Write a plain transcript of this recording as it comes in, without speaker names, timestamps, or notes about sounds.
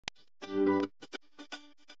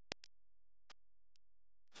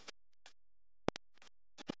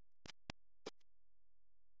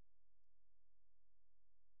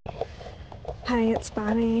Hi, it's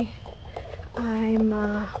Bonnie. I'm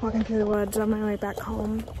walking through the woods on my way back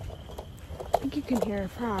home. I think you can hear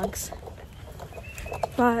frogs.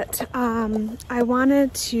 But I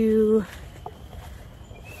wanted to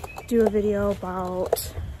do a video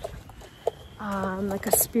about like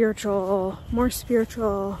a more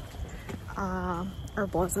spiritual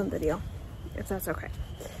herbalism video, if that's okay.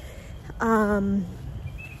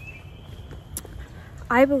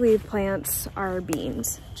 I believe plants are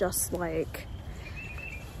beings, just like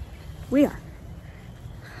we are.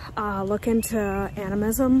 Look into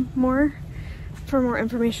animism more for more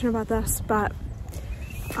information about this, but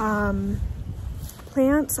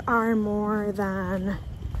plants are more than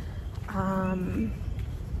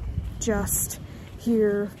just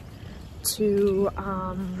here to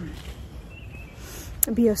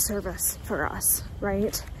be of service for us,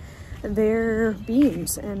 right? They're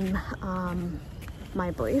beings in my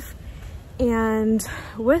belief, and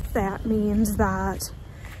with that means that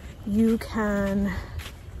you can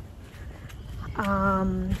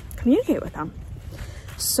communicate with them.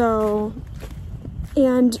 So,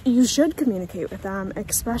 and you should communicate with them,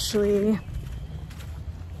 especially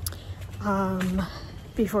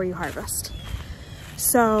before you harvest.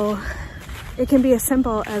 So it can be as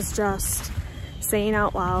simple as just saying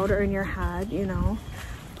out loud or in your head, you know,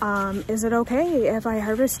 is it okay if I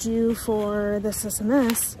harvest you for this, this, and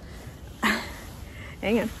this?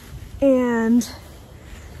 Hang on. And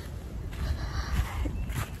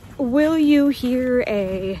will you hear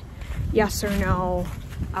a yes or no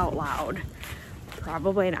out loud?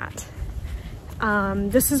 Probably not.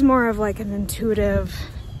 This is more of like an intuitive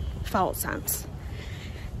felt sense.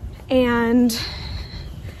 And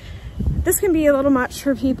this can be a little much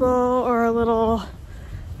for people or a little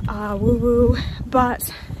woo-woo,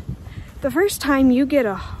 but the first time you get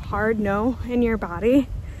a hard no in your body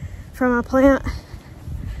from a plant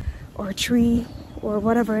or a tree or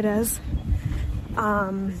whatever it is,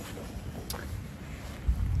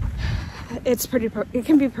 it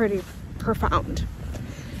can be pretty profound.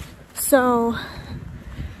 So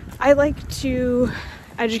I like to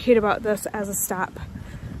educate about this as a step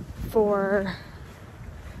for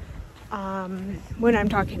when I'm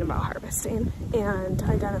talking about harvesting and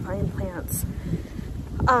identifying plants.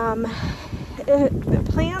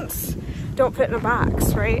 Plants don't fit in a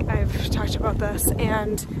box, right? I've talked about this,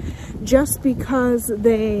 and just because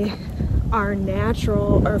they are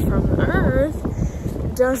natural or from the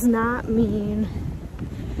earth does not mean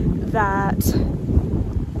that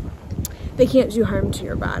they can't do harm to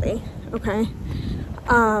your body, okay?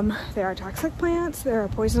 There are toxic plants, there are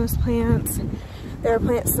poisonous plants, there are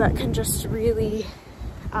plants that can just really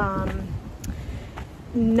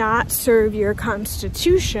not serve your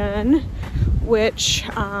constitution, which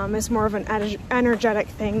is more of an energetic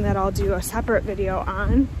thing that I'll do a separate video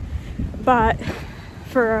on. But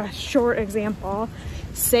for a short example,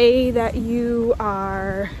 say that you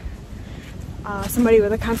are somebody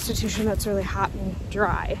with a constitution that's really hot and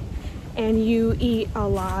dry, and you eat a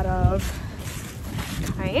lot of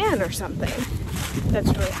cayenne or something that's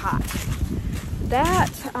really hot.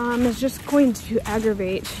 That is just going to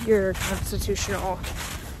aggravate your constitutional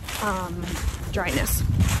dryness.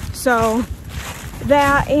 So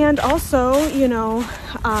that, and also, you know,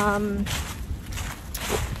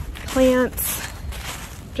 plants,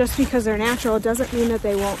 just because they're natural doesn't mean that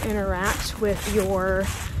they won't interact with your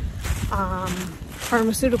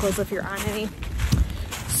pharmaceuticals if you're on any.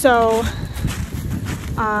 So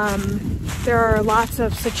there are lots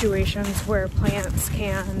of situations where plants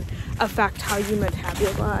can affect how you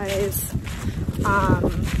metabolize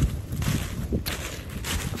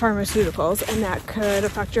pharmaceuticals, and that could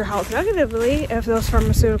affect your health negatively if those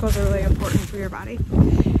pharmaceuticals are really important for your body.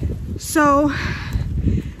 So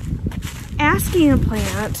asking a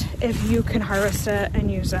plant if you can harvest it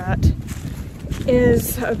and use it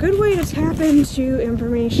is a good way to tap into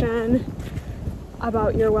information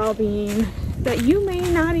about your well-being that you may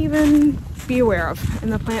not even be aware of,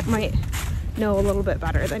 and the plant might know a little bit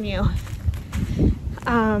better than you.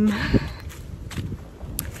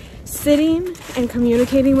 Sitting and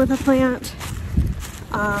communicating with a plant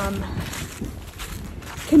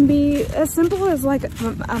can be as simple as like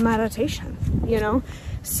a meditation, you know?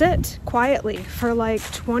 Sit quietly for like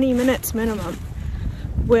 20 minutes minimum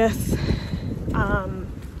with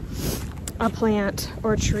a plant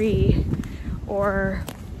or tree or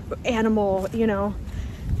animal, you know,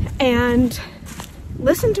 and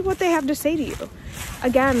listen to what they have to say to you.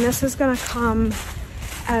 Again, this is gonna come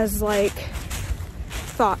as like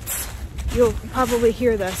thoughts. You'll probably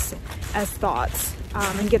hear this as thoughts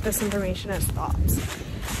and get this information as thoughts.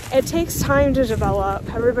 It takes time to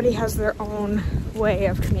develop. Everybody has their own way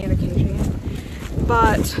of communicating.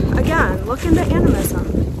 But again, look into animism.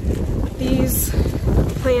 These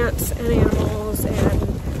plants and animals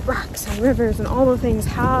and rocks and rivers and all the things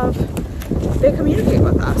they communicate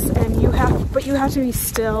with us, and but you have to be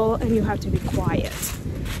still and you have to be quiet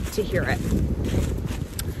to hear it.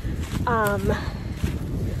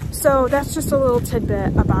 So that's just a little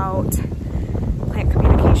tidbit about plant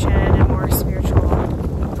communication and more spiritual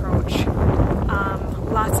approach.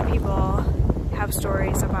 Lots of people have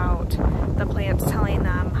stories about the plants telling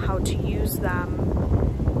them how to use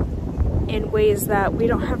them in ways that we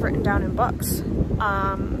don't have written down in books.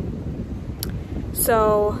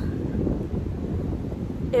 So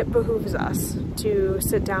it behooves us to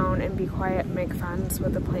sit down and be quiet and make friends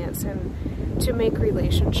with the plants and to make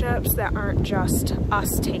relationships that aren't just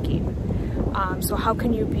us taking. So how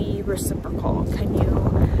can you be reciprocal? Can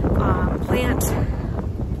you plant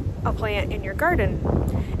a plant in your garden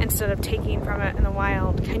instead of taking from it in the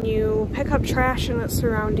wild? Can you pick up trash in its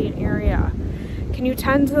surrounding area? Can you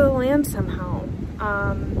tend to the land somehow?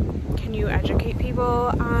 Can you educate people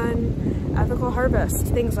on ethical harvest?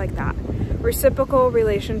 Things like that. Reciprocal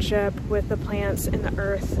relationship with the plants and the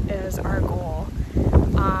earth is our goal.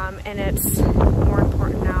 And it's more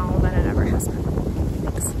important now than it ever has been.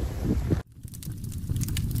 Thanks.